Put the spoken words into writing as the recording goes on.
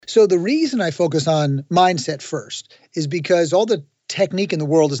So the reason I focus on mindset first is because all the technique in the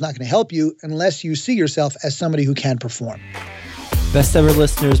world is not going to help you unless you see yourself as somebody who can perform. Best ever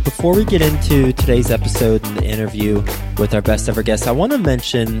listeners, before we get into today's episode and the interview with our best ever guest, I want to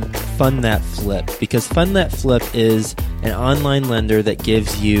mention Fund That Flip, because Fund That Flip is an online lender that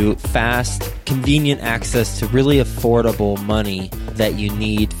gives you fast, convenient access to really affordable money that you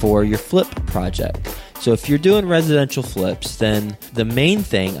need for your flip project. So if you're doing residential flips, then the main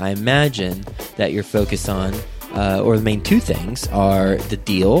thing I imagine that you're focused on, or the main two things, are the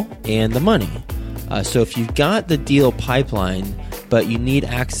deal and the money. So if you've got the deal pipeline, but you need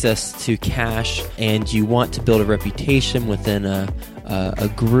access to cash and you want to build a reputation within a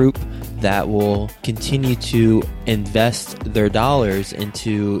group that will continue to invest their dollars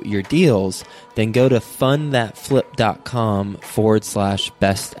into your deals, then go to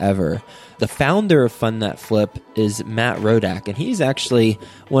fundthatflip.com/best ever. The founder of Fund That Flip is Matt Rodak, and he's actually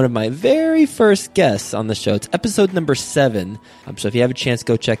one of my very first guests on the show. It's episode number 7. So if you have a chance,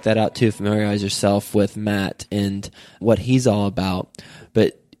 go check that out too. Familiarize yourself with Matt and what he's all about.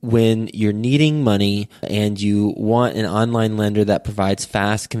 But when you're needing money and you want an online lender that provides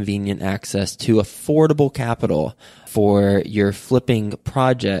fast, convenient access to affordable capital for your flipping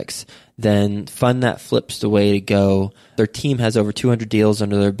projects, then Fund That Flip's the way to go. Their team has over 200 deals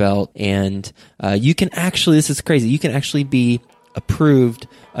under their belt, and you can actually, this is crazy, you can actually be approved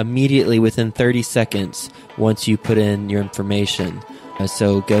immediately within 30 seconds once you put in your information.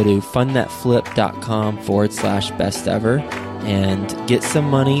 So go to fundthatflip.com/best ever and get some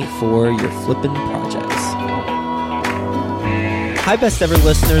money for your flipping projects. Hi, best ever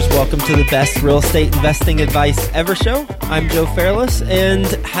listeners. Welcome to the best real estate investing advice ever show. I'm Joe Fairless, and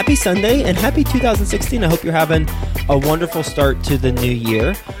happy Sunday and happy 2016. I hope you're having a wonderful start to the new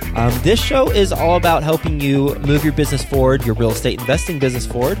year. This show is all about helping you move your business forward, your real estate investing business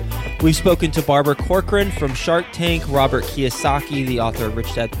forward. We've spoken to Barbara Corcoran from Shark Tank, Robert Kiyosaki, the author of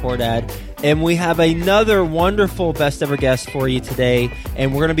Rich Dad Poor Dad, and we have another wonderful best ever guest for you today,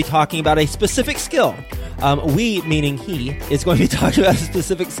 and we're going to be talking about a specific skill. We, meaning he, is going to be talking about a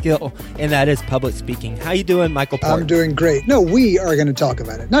specific skill, and that is public speaking. How you doing, Michael Port? I'm doing great. No, we are going to talk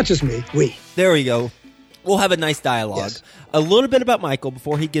about it. Not just me, we. There we go. We'll have a nice dialogue. Yes. A little bit about Michael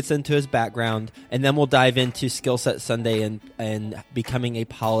before he gets into his background, and then we'll dive into Skill Set Sunday and becoming a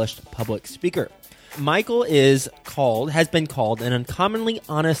polished public speaker. Michael has been called an uncommonly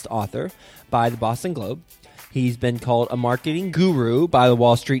honest author by the Boston Globe. He's been called a marketing guru by the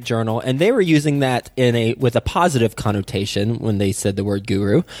Wall Street Journal, and they were using that with a positive connotation when they said the word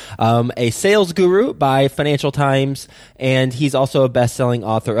guru. A sales guru by Financial Times, and he's also a best-selling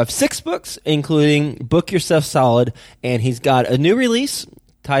author of 6 books, including Book Yourself Solid, and he's got a new release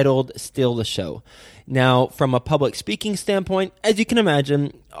titled Steal the Show. Now, from a public speaking standpoint, as you can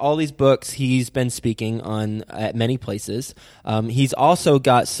imagine, all these books he's been speaking on at many places. He's also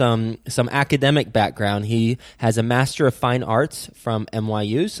got some academic background. He has a Master of Fine Arts from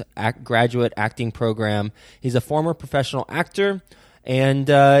NYU's graduate acting program. He's a former professional actor. And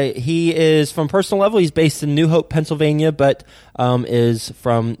he is, from personal level, he's based in New Hope, Pennsylvania, but is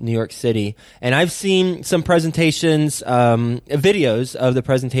from New York City. And I've seen some presentations, videos of the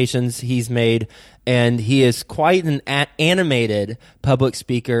presentations he's made, and he is quite an animated public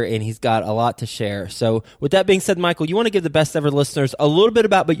speaker, and he's got a lot to share. So with that being said, Michael, you want to give the best ever listeners a little bit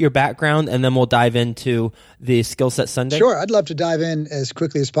about your background, and then we'll dive into the Skill Set Sunday? Sure. I'd love to dive in as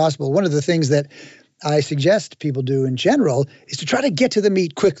quickly as possible. One of the things that I suggest people do in general is to try to get to the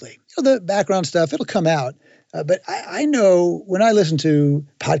meat quickly. The background stuff, it'll come out. But I know when I listen to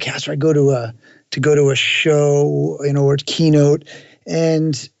podcasts or I go to a show, or a keynote,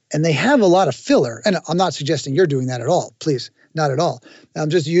 and they have a lot of filler. And I'm not suggesting you're doing that at all. Please, not at all. I'm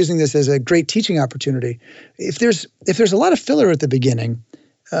just using this as a great teaching opportunity. If there's a lot of filler at the beginning,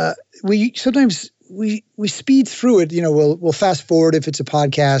 we sometimes speed through it. We'll fast forward if it's a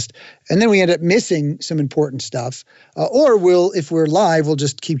podcast, and then we end up missing some important stuff. Or if we're live, we'll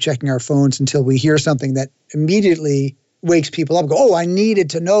just keep checking our phones until we hear something that immediately wakes people up and go, oh, I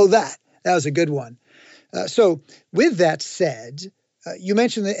needed to know that. That was a good one. So with that said, you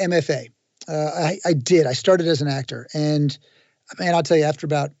mentioned the MFA. I did. I started as an actor. And man, I'll tell you, after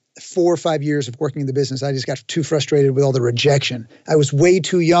about 4 or 5 years of working in the business, I just got too frustrated with all the rejection. I was way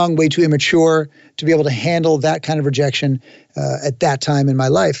too young, way too immature to be able to handle that kind of rejection at that time in my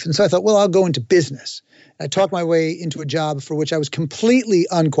life. And so I thought, well, I'll go into business. I talked my way into a job for which I was completely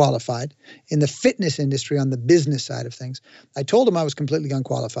unqualified in the fitness industry on the business side of things. I told them I was completely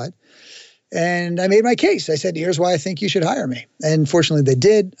unqualified. And I made my case. I said, here's why I think you should hire me. And fortunately, they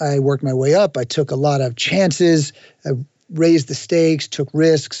did. I worked my way up. I took a lot of chances. raised the stakes, took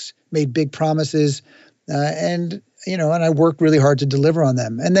risks, made big promises, and I worked really hard to deliver on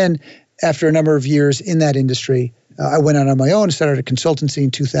them. And then after a number of years in that industry, I went out on my own, started a consultancy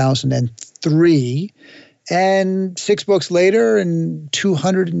in 2003. And 6 books later and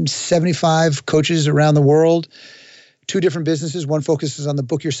 275 coaches around the world, 2 different businesses. One focuses on the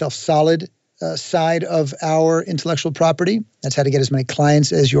Book Yourself Solid side of our intellectual property. That's how to get as many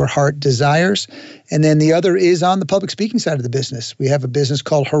clients as your heart desires. And then the other is on the public speaking side of the business. We have a business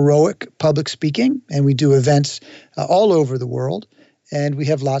called Heroic Public Speaking, and we do events all over the world. And we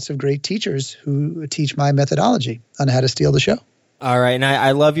have lots of great teachers who teach my methodology on how to steal the show. All right, and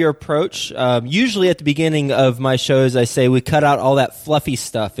I love your approach. Usually at the beginning of my shows, I say we cut out all that fluffy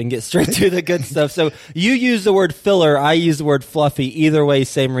stuff and get straight to the good stuff. So you use the word filler, I use the word fluffy. Either way,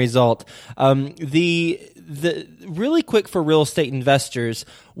 same result. The really quick for real estate investors,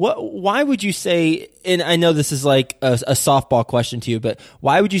 why would you say, and I know this is like a softball question to you, but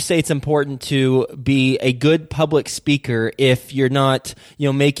why would you say it's important to be a good public speaker if you're not,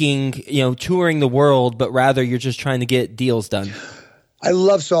 making, touring the world, but rather you're just trying to get deals done? I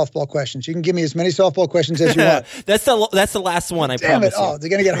love softball questions. You can give me as many softball questions as you want. That's the last one, I promise. Damn it. Oh, they're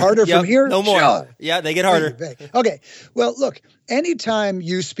going to get harder from here? No more. Sure. Yeah, they get harder. Okay. Well, look, anytime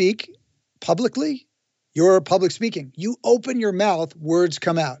you speak publicly, you're public speaking. You open your mouth, words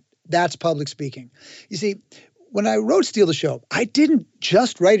come out. That's public speaking. You see, when I wrote Steal the Show, I didn't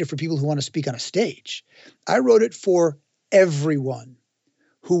just write it for people who want to speak on a stage. I wrote it for everyone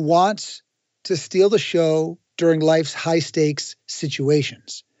who wants to steal the show during life's high-stakes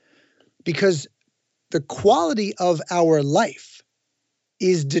situations. Because the quality of our life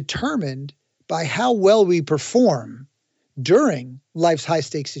is determined by how well we perform during life's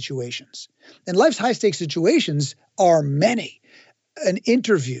high-stakes situations. And life's high-stakes situations are many. An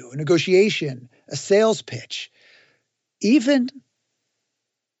interview, a negotiation, a sales pitch. Even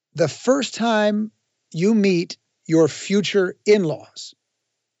the first time you meet your future in-laws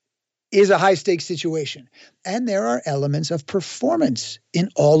is a high-stakes situation. And there are elements of performance in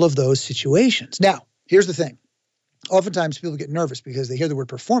all of those situations. Now, here's the thing. Oftentimes people get nervous because they hear the word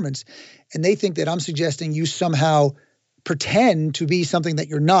performance and they think that I'm suggesting you somehow pretend to be something that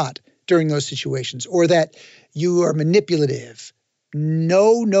you're not during those situations, or that you are manipulative.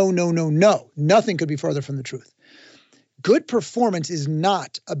 No. Nothing could be further from the truth. Good performance is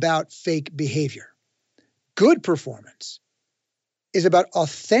not about fake behavior. Good performance is about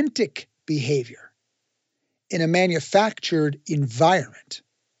authentic behavior in a manufactured environment.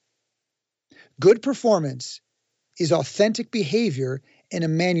 Good performance is authentic behavior in a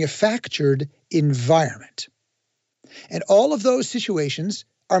manufactured environment. And all of those situations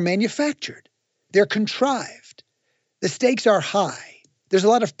are manufactured. They're contrived. The stakes are high. There's a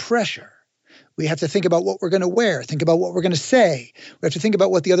lot of pressure. We have to think about what we're going to wear, think about what we're going to say. We have to think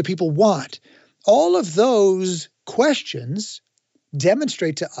about what the other people want. All of those questions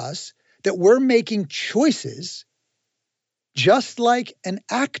demonstrate to us that we're making choices just like an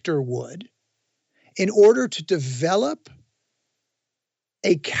actor would in order to develop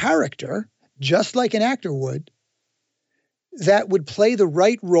a character, just like an actor would, that would play the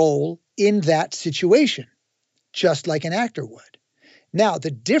right role in that situation, just like an actor would. Now,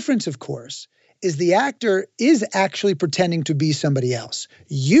 the difference, of course, is the actor is actually pretending to be somebody else.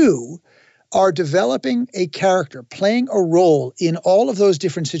 You are developing a character, playing a role in all of those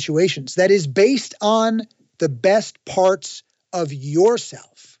different situations that is based on the best parts of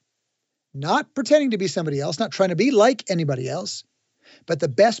yourself. Not pretending to be somebody else, not trying to be like anybody else, but the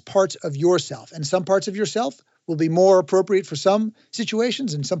best parts of yourself. And some parts of yourself will be more appropriate for some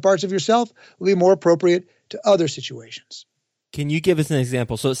situations, and some parts of yourself will be more appropriate to other situations. Can you give us an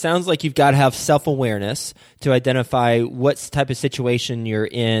example? So it sounds like you've got to have self-awareness to identify what type of situation you're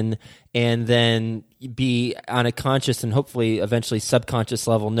in, and then be on a conscious and hopefully eventually subconscious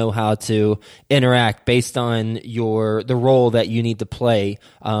level know how to interact based on the role that you need to play,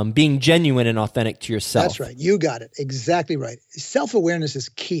 being genuine and authentic to yourself. That's right. You got it. Exactly right. Self-awareness is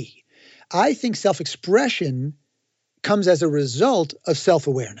key. I think self-expression comes as a result of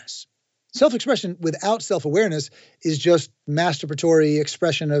self-awareness. Self-expression without self-awareness is just masturbatory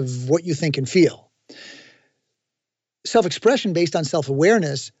expression of what you think and feel. Self-expression based on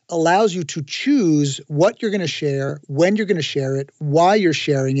self-awareness allows you to choose what you're going to share, when you're going to share it, why you're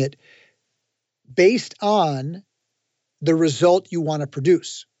sharing it, based on the result you want to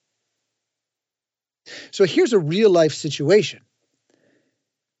produce. So here's a real-life situation.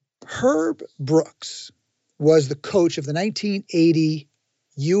 Herb Brooks was the coach of the 1980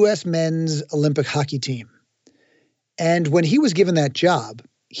 U.S. men's Olympic hockey team. And when he was given that job,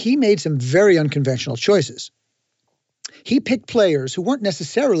 he made some very unconventional choices. He picked players who weren't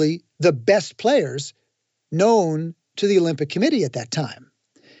necessarily the best players known to the Olympic Committee at that time.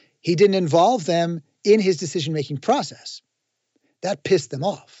 He didn't involve them in his decision-making process. That pissed them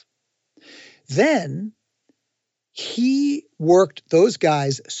off. Then he worked those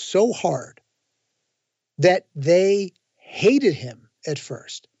guys so hard that they hated him at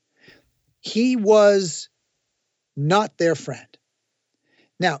first. He was not their friend.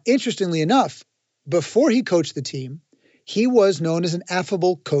 Now, interestingly enough, before he coached the team, he was known as an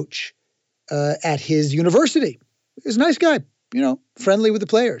affable coach at his university. He was a nice guy, friendly with the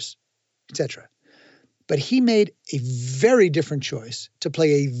players, etc. But he made a very different choice to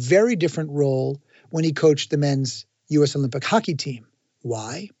play a very different role when he coached the men's U.S. Olympic hockey team.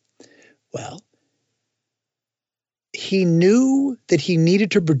 Why? Well, he knew that he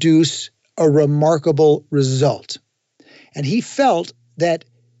needed to produce a remarkable result. And he felt that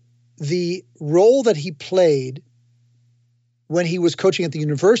the role that he played when he was coaching at the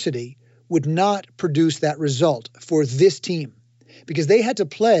university would not produce that result for this team, because they had to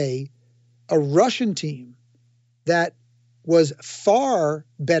play a Russian team that was far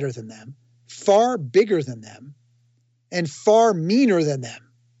better than them, far bigger than them, and far meaner than them.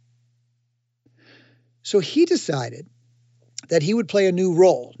 So he decided that he would play a new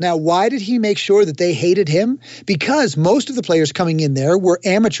role. Now, why did he make sure that they hated him? Because most of the players coming in there were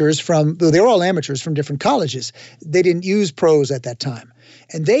amateurs they were all amateurs from different colleges. They didn't use pros at that time.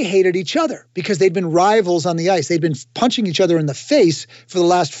 And they hated each other because they'd been rivals on the ice. They'd been punching each other in the face for the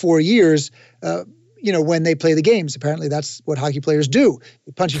last 4 years, when they play the games. Apparently that's what hockey players do.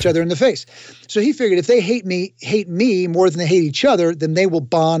 They punch each other in the face. So he figured if they hate me more than they hate each other, then they will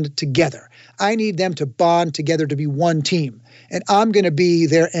bond together. I need them to bond together to be one team. And I'm going to be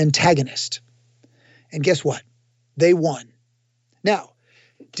their antagonist. And guess what? They won. Now,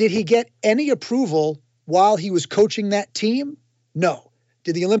 did he get any approval while he was coaching that team? No.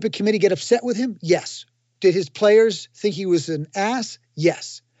 Did the Olympic Committee get upset with him? Yes. Did his players think he was an ass?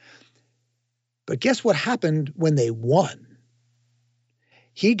 Yes. But guess what happened when they won?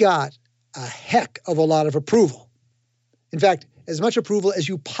 He got a heck of a lot of approval. In fact, as much approval as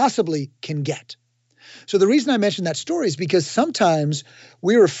you possibly can get. So the reason I mention that story is because sometimes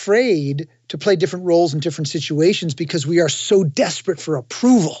we're afraid to play different roles in different situations because we are so desperate for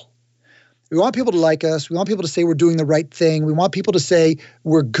approval. We want people to like us. We want people to say we're doing the right thing. We want people to say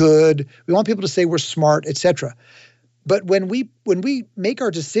we're good. We want people to say we're smart, etc. But when we make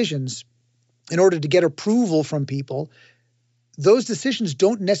our decisions in order to get approval from people, those decisions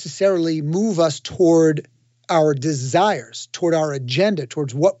don't necessarily move us toward our desires, toward our agenda,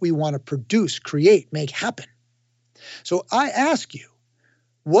 towards what we want to produce, create, make happen. So I ask you,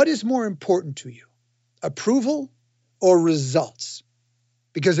 what is more important to you, approval or results?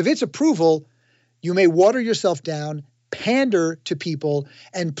 Because if it's approval, you may water yourself down, pander to people,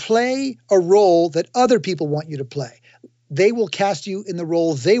 and play a role that other people want you to play. They will cast you in the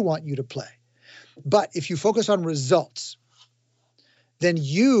role they want you to play. But if you focus on results, then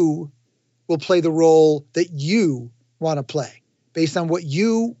you will play the role that you want to play based on what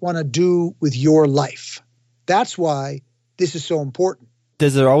you want to do with your life. That's why this is so important.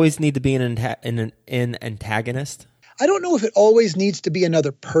 Does there always need to be an antagonist? I don't know if it always needs to be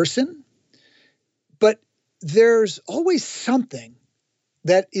another person, but there's always something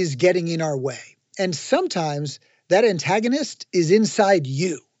that is getting in our way. And sometimes that antagonist is inside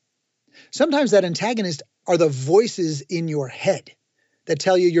you. Sometimes that antagonist are the voices in your head that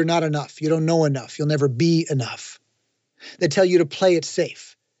tell you you're not enough, you don't know enough, you'll never be enough. That tell you to play it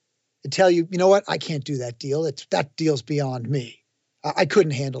safe. That tell you, you know what, I can't do that deal. That deal's beyond me. I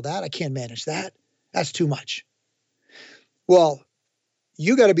couldn't handle that. I can't manage that. That's too much. Well,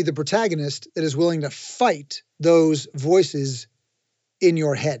 you got to be the protagonist that is willing to fight those voices in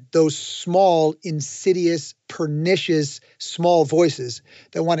your head, those small, insidious, pernicious, small voices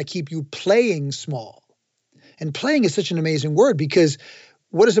that want to keep you playing small. And playing is such an amazing word because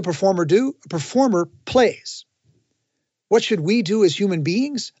what does a performer do? A performer plays. What should we do as human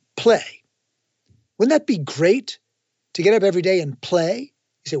beings? Play. Wouldn't that be great to get up every day and play?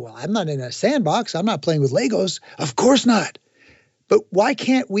 You say, well, I'm not in a sandbox. I'm not playing with Legos. Of course not. But why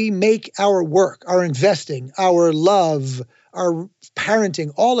can't we make our work, our investing, our love, our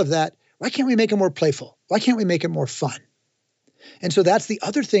parenting, all of that, why can't we make it more playful? Why can't we make it more fun? And so that's the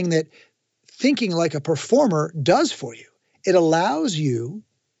other thing that thinking like a performer does for you. It allows you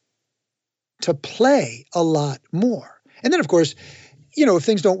to play a lot more. And then, of course, if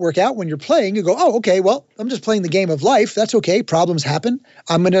things don't work out when you're playing, you go, oh, okay, well, I'm just playing the game of life. That's okay. Problems happen.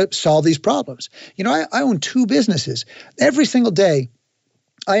 I'm going to solve these problems. I own 2 businesses. Every single day,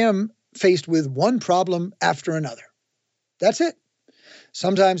 I am faced with one problem after another. That's it.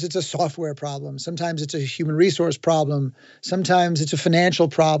 Sometimes it's a software problem. Sometimes it's a human resource problem. Sometimes it's a financial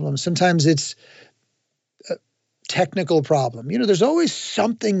problem. Sometimes it's a technical problem. There's always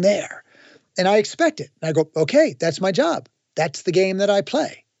something there. And I expect it. And I go, okay, that's my job. That's the game that I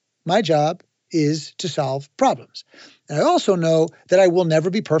play. My job is to solve problems. And I also know that I will never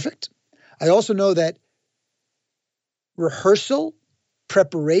be perfect. I also know that rehearsal,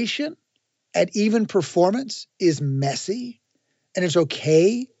 preparation, and even performance is messy. And it's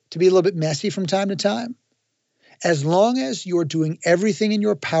okay to be a little bit messy from time to time, as long as you're doing everything in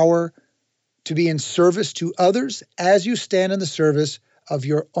your power to be in service to others as you stand in the service of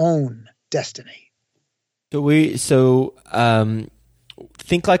your own destiny. So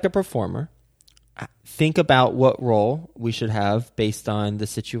think like a performer. Think about what role we should have based on the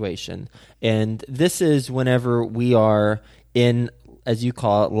situation. And this is whenever we are in, as you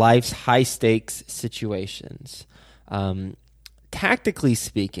call it, life's high-stakes situations. Tactically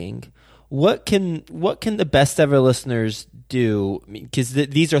speaking, what can the best ever listeners do? Because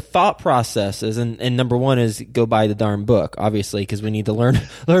these are thought processes, and number one is go buy the darn book, obviously, because we need to learn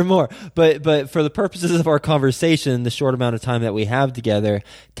more. But for the purposes of our conversation, the short amount of time that we have together,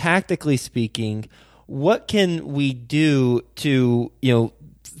 tactically speaking, what can we do to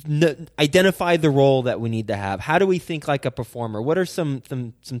identify the role that we need to have? How do we think like a performer? What are some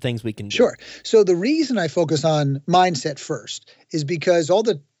things we can do? Sure. So the reason I focus on mindset first is because all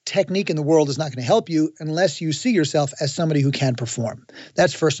the technique in the world is not going to help you unless you see yourself as somebody who can perform.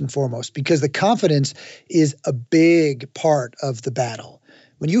 That's first and foremost, because the confidence is a big part of the battle.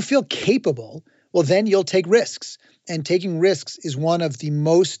 When you feel capable, well, then you'll take risks. And taking risks is one of the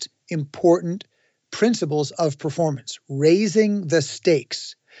most important principles of performance, raising the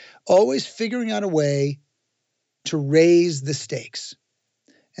stakes. Always figuring out a way to raise the stakes.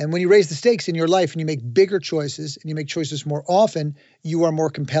 And when you raise the stakes in your life and you make bigger choices and you make choices more often, you are more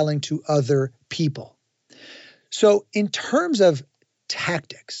compelling to other people. So in terms of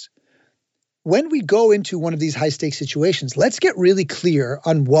tactics, when we go into one of these high stakes situations, let's get really clear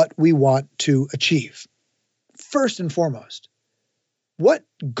on what we want to achieve. First and foremost, what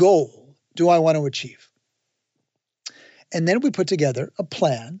goal do I want to achieve? And then we put together a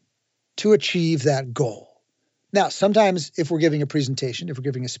plan to achieve that goal. Now, sometimes if we're giving a presentation, if we're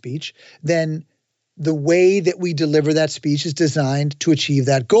giving a speech, then the way that we deliver that speech is designed to achieve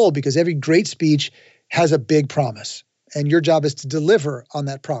that goal, because every great speech has a big promise, and your job is to deliver on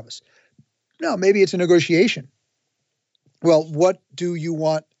that promise. Now, maybe it's a negotiation. Well, what do you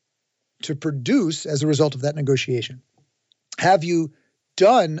want to produce as a result of that negotiation? Have you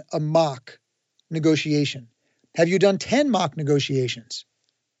done a mock negotiation? Have you done 10 mock negotiations?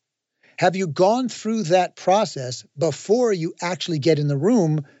 Have you gone through that process before you actually get in the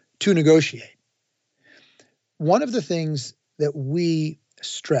room to negotiate? One of the things that we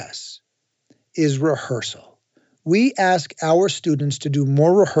stress is rehearsal. We ask our students to do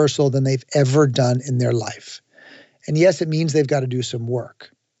more rehearsal than they've ever done in their life. And yes, it means they've got to do some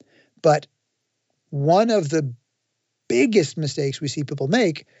work. But one of the biggest mistakes we see people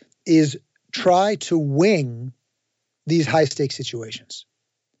make is try to wing these high-stakes situations.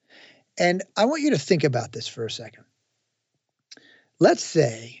 And I want you to think about this for a second. Let's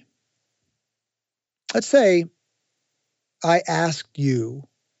say I asked you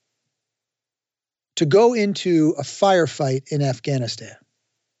to go into a firefight in Afghanistan.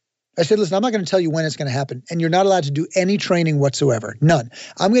 I said, listen, I'm not going to tell you when it's going to happen, and you're not allowed to do any training whatsoever, none.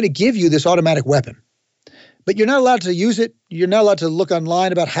 I'm going to give you this automatic weapon, but you're not allowed to use it. You're not allowed to look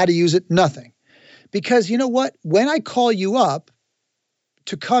online about how to use it, nothing. Because you know what? When I call you up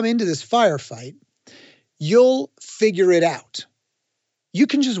to come into this firefight, you'll figure it out. You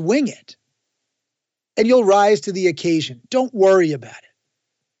can just wing it, and you'll rise to the occasion. Don't worry about it.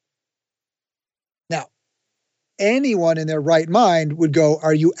 Now, anyone in their right mind would go,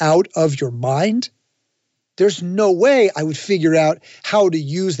 are you out of your mind? There's no way I would figure out how to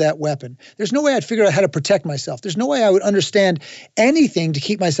use that weapon. There's no way I'd figure out how to protect myself. There's no way I would understand anything to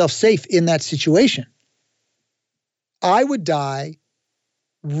keep myself safe in that situation. I would die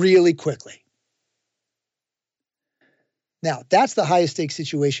really quickly. Now, that's the highest stakes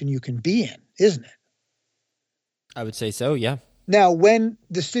situation you can be in, isn't it? I would say so, yeah. Now, when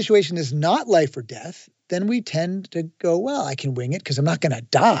the situation is not life or death, then we tend to go, well, I can wing it because I'm not going to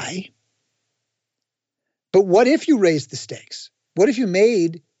die. But what if you raised the stakes? What if you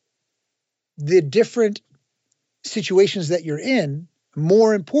made the different situations that you're in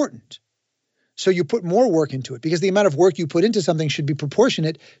more important? So you put more work into it, because the amount of work you put into something should be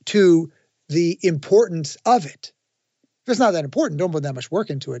proportionate to the importance of it. If it's not that important, don't put that much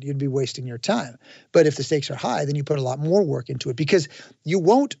work into it. You'd be wasting your time. But if the stakes are high, then you put a lot more work into it because you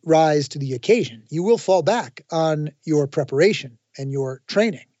won't rise to the occasion. You will fall back on your preparation and your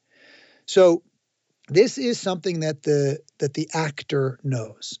training. So this is something that the actor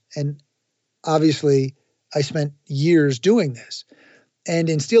knows. And obviously, I spent years doing this. And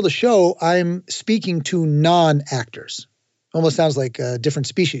in Steal the Show, I'm speaking to non-actors. Almost sounds like a different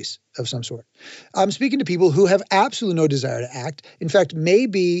species of some sort. I'm speaking to people who have absolutely no desire to act. In fact, may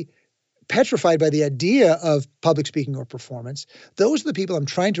be petrified by the idea of public speaking or performance. Those are the people I'm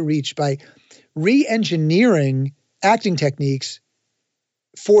trying to reach by re-engineering acting techniques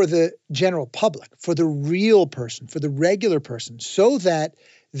for the general public, for the real person, for the regular person, so that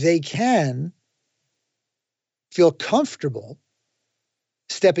they can feel comfortable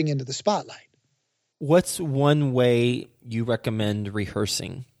stepping into the spotlight. What's one way you recommend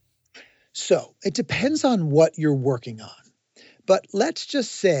rehearsing? So it depends on what you're working on. But let's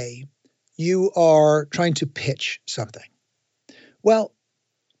just say you are trying to pitch something. Well,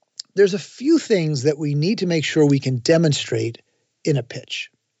 there's a few things that we need to make sure we can demonstrate in a pitch.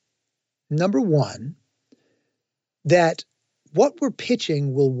 Number one, that what we're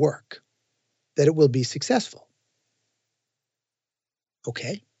pitching will work, that it will be successful.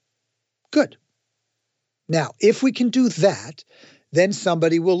 Okay, good. Now, if we can do that, then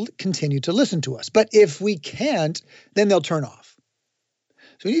somebody will continue to listen to us. But if we can't, then they'll turn off.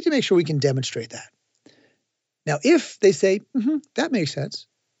 So we need to make sure we can demonstrate that. Now, if they say, that makes sense,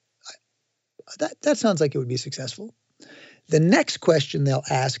 that sounds like it would be successful. The next question they'll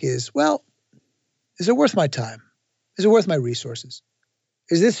ask is, well, is it worth my time? Is it worth my resources?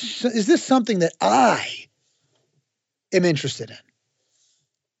 Is this something that I am interested in?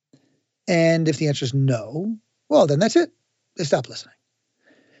 And if the answer is no, well, then that's it. They stop listening.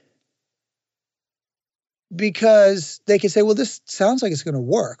 Because they can say, well, this sounds like it's going to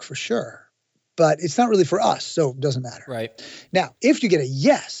work for sure, but it's not really for us, so it doesn't matter. Right. Now, if you get a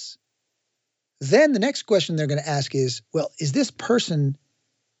yes, then the next question they're going to ask is, well, is this person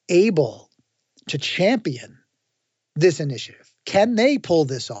able to champion this initiative? Can they pull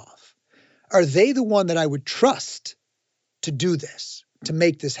this off? Are they the one that I would trust to do this, to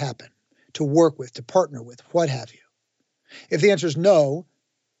make this happen, to work with, to partner with, what have you? If the answer is no,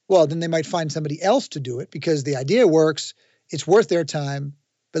 well, then they might find somebody else to do it because the idea works, it's worth their time,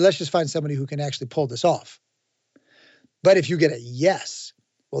 but let's just find somebody who can actually pull this off. But if you get a yes,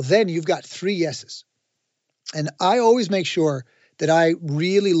 well, then you've got 3 yeses. And I always make sure that I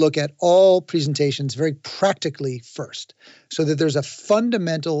really look at all presentations very practically first, so that there's a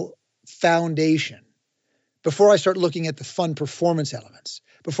fundamental foundation before I start looking at the fun performance elements,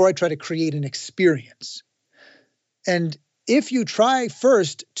 before I try to create an experience. And if you try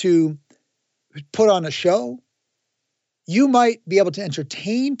first to put on a show, you might be able to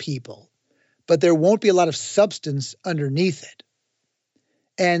entertain people, but there won't be a lot of substance underneath it.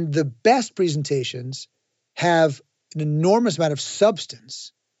 And the best presentations have an enormous amount of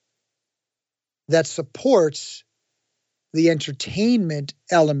substance that supports the entertainment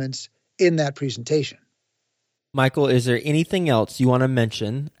elements in that presentation. Michael, is there anything else you want to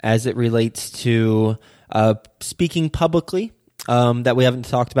mention as it relates to speaking publicly that we haven't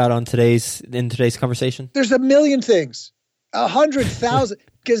talked about in today's conversation? There's a million things, 100,000,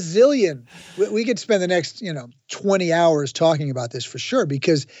 gazillion. We could spend the next 20 hours talking about this for sure,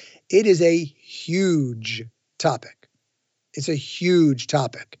 because it is a huge topic. It's a huge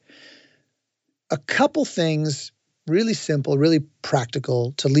topic. A couple things, really simple, really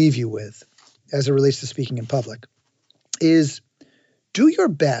practical to leave you with as it relates to speaking in public is do your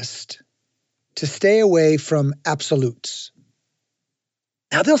best to stay away from absolutes.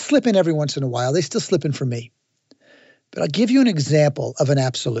 Now, they'll slip in every once in a while. They still slip in for me. But I'll give you an example of an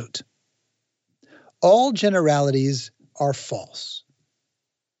absolute. All generalities are false,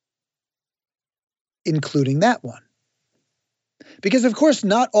 including that one. Because, of course,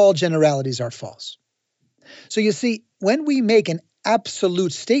 not all generalities are false. So you see, when we make an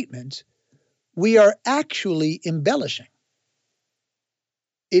absolute statement, we are actually embellishing.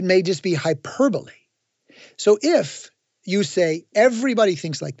 It may just be hyperbole. So if you say, everybody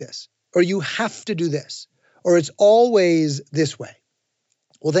thinks like this, or you have to do this, or it's always this way,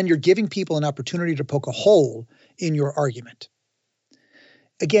 well, then you're giving people an opportunity to poke a hole in your argument.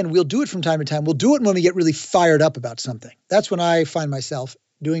 Again, we'll do it from time to time. We'll do it when we get really fired up about something. That's when I find myself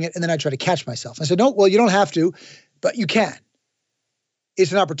doing it, and then I try to catch myself. I said, no, well, you don't have to, but you can.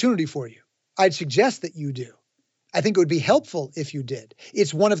 It's an opportunity for you. I'd suggest that you do. I think it would be helpful if you did.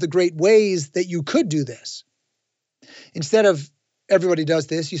 It's one of the great ways that you could do this. Instead of everybody does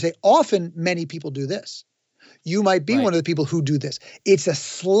this, you say, often many people do this. you might be one of the people who do this. It's a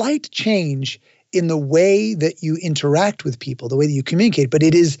slight change in the way that you interact with people, the way that you communicate, but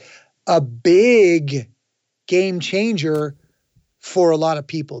it is a big game changer for a lot of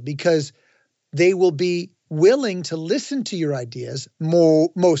people because they will be willing to listen to your ideas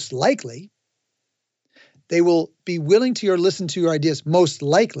most likely. They will be willing to listen to your ideas most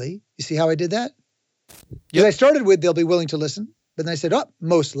likely. You see how I did that? Because I started with they'll be willing to listen, but then I said,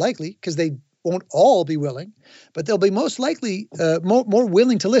 most likely, because they won't all be willing, but they'll be most likely more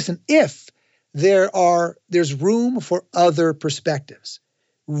willing to listen if there's room for other perspectives.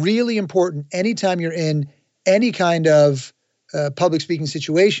 Really important anytime you're in any kind of public speaking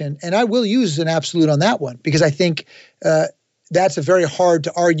situation. And I will use an absolute on that one because I think that's a very hard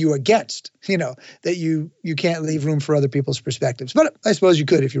to argue against, that you can't leave room for other people's perspectives. But I suppose you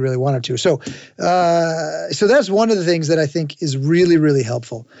could if you really wanted to. So that's one of the things that I think is really, really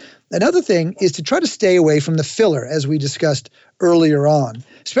helpful. Another thing is to try to stay away from the filler, as we discussed earlier on,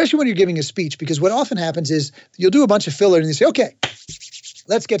 especially when you're giving a speech, because what often happens is you'll do a bunch of filler and you say, okay,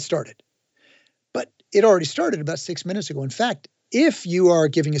 let's get started. But it already started about 6 minutes ago. In fact, if you are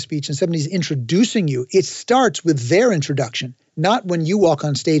giving a speech and somebody's introducing you, it starts with their introduction, not when you walk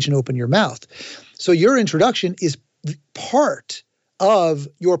on stage and open your mouth. So your introduction is part of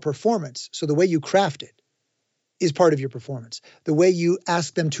your performance. So the way you craft it is part of your performance. The way you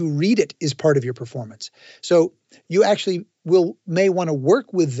ask them to read it is part of your performance. So you actually may want to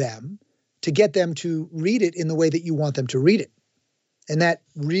work with them to get them to read it in the way that you want them to read it. And that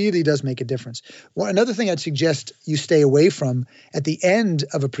really does make a difference. Another thing I'd suggest you stay away from at the end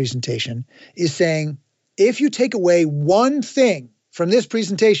of a presentation is saying, if you take away one thing from this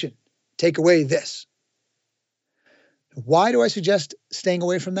presentation, take away this. Why do I suggest staying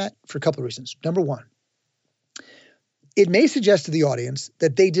away from that? For a couple of reasons. Number one, it may suggest to the audience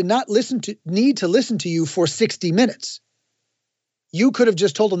that they did not need to listen to you for 60 minutes. You could have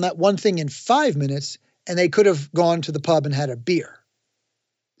just told them that one thing in 5 minutes, and they could have gone to the pub and had a beer.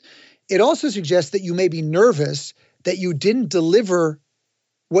 It also suggests that you may be nervous that you didn't deliver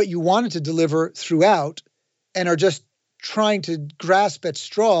what you wanted to deliver throughout and are just trying to grasp at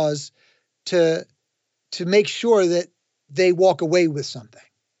straws to make sure that they walk away with something.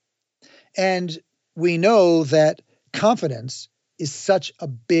 And we know that confidence is such a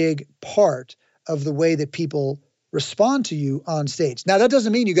big part of the way that people respond to you on stage. Now, that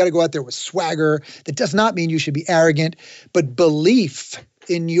doesn't mean you got to go out there with swagger. That does not mean you should be arrogant, but belief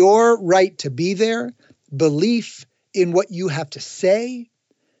in your right to be there, belief in what you have to say,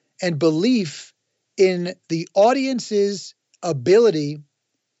 and belief in the audience's ability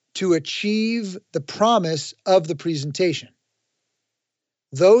to achieve the promise of the presentation.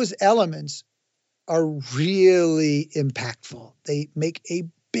 Those elements are really impactful. They make a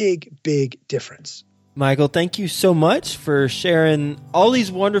big, big difference. Michael, thank you so much for sharing all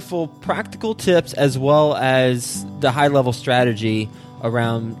these wonderful practical tips as well as the high-level strategy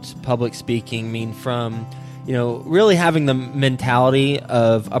around public speaking. I mean, from, really having the mentality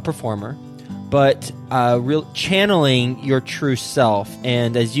of a performer, but channeling your true self.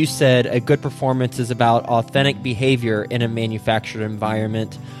 And as you said, a good performance is about authentic behavior in a manufactured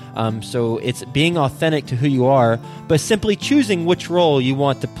environment. So it's being authentic to who you are, but simply choosing which role you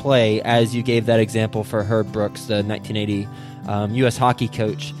want to play, as you gave that example for Herb Brooks, the 1980 U.S. hockey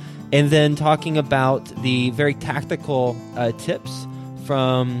coach. And then talking about the very tactical tips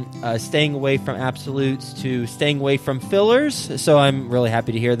from staying away from absolutes to staying away from fillers. So I'm really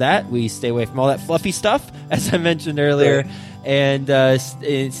happy to hear that. We stay away from all that fluffy stuff, as I mentioned earlier. Right. And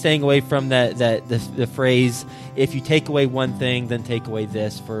staying away from the phrase, if you take away one thing, then take away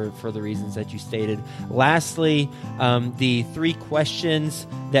this, for the reasons that you stated. Lastly, the 3 questions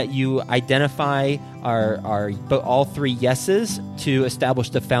that you identify are all 3 yeses to establish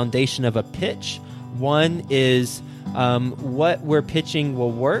the foundation of a pitch. One is what we're pitching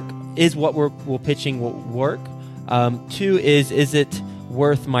will work. Is what we're pitching will work. 2 is it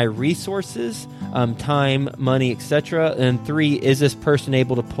worth my resources, time, money, etc. And 3, is this person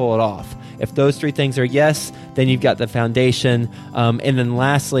able to pull it off? If those 3 things are yes, then you've got the foundation. And then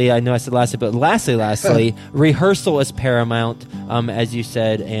lastly, I know I said lastly, but lastly, rehearsal is paramount, as you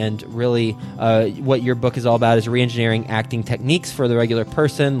said. And really, what your book is all about is re-engineering acting techniques for the regular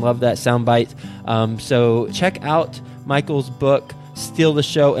person. Love that soundbite. So check out Michael's book, Steal the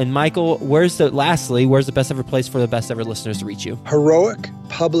Show. And Michael, where's the best ever place for the best ever listeners to reach you?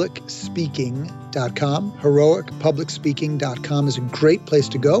 HeroicPublicSpeaking.com. HeroicPublicSpeaking.com is a great place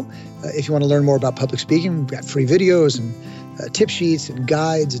to go. If you want to learn more about public speaking, we've got free videos and tip sheets and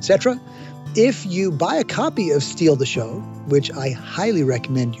guides, etc. If you buy a copy of Steal the Show, which I highly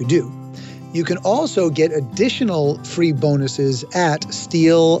recommend you do, You can also get additional free bonuses at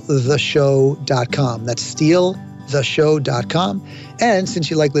stealtheshow.com. That's stealtheshow.com. And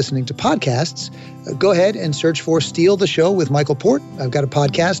since you like listening to podcasts, go ahead and search for Steal the Show with Michael Port. I've got a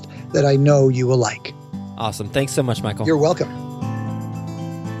podcast that I know you will like. Awesome. Thanks so much, Michael. You're welcome.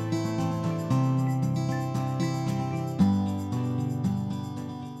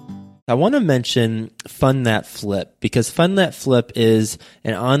 I want to mention Fund That Flip, because Fund That Flip is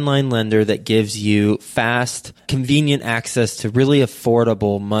an online lender that gives you fast, convenient access to really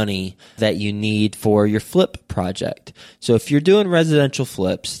affordable money that you need for your flip project. So if you're doing residential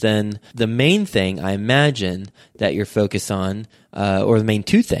flips, then the main thing I imagine that you're focused on, or the main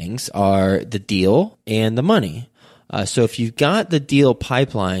two things, are the deal and the money. So if you've got the deal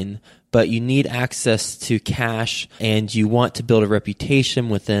pipeline, but you need access to cash and you want to build a reputation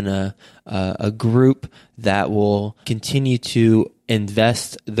within a group that will continue to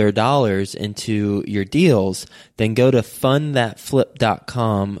invest their dollars into your deals, then go to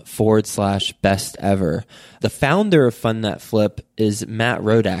fundthatflip.com/best ever. The founder of Fund That Flip is Matt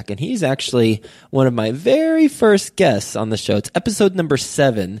Rodak, and he's actually one of my very first guests on the show. It's episode number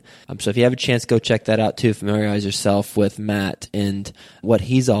 7. So if you have a chance, go check that out too. Familiarize yourself with Matt and what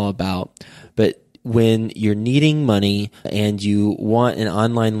he's all about. But when you're needing money and you want an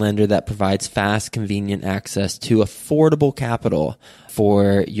online lender that provides fast, convenient access to affordable capital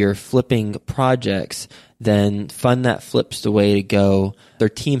for your flipping projects, then Fund That Flip's the way to go. Their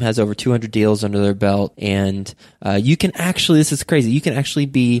team has over 200 deals under their belt, and you can actually, this is crazy, you can actually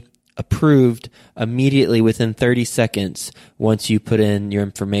be approved immediately within 30 seconds once you put in your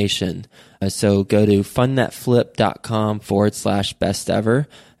information. So go to fundthatflip.com/best ever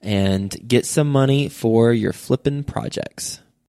and get some money for your flipping projects.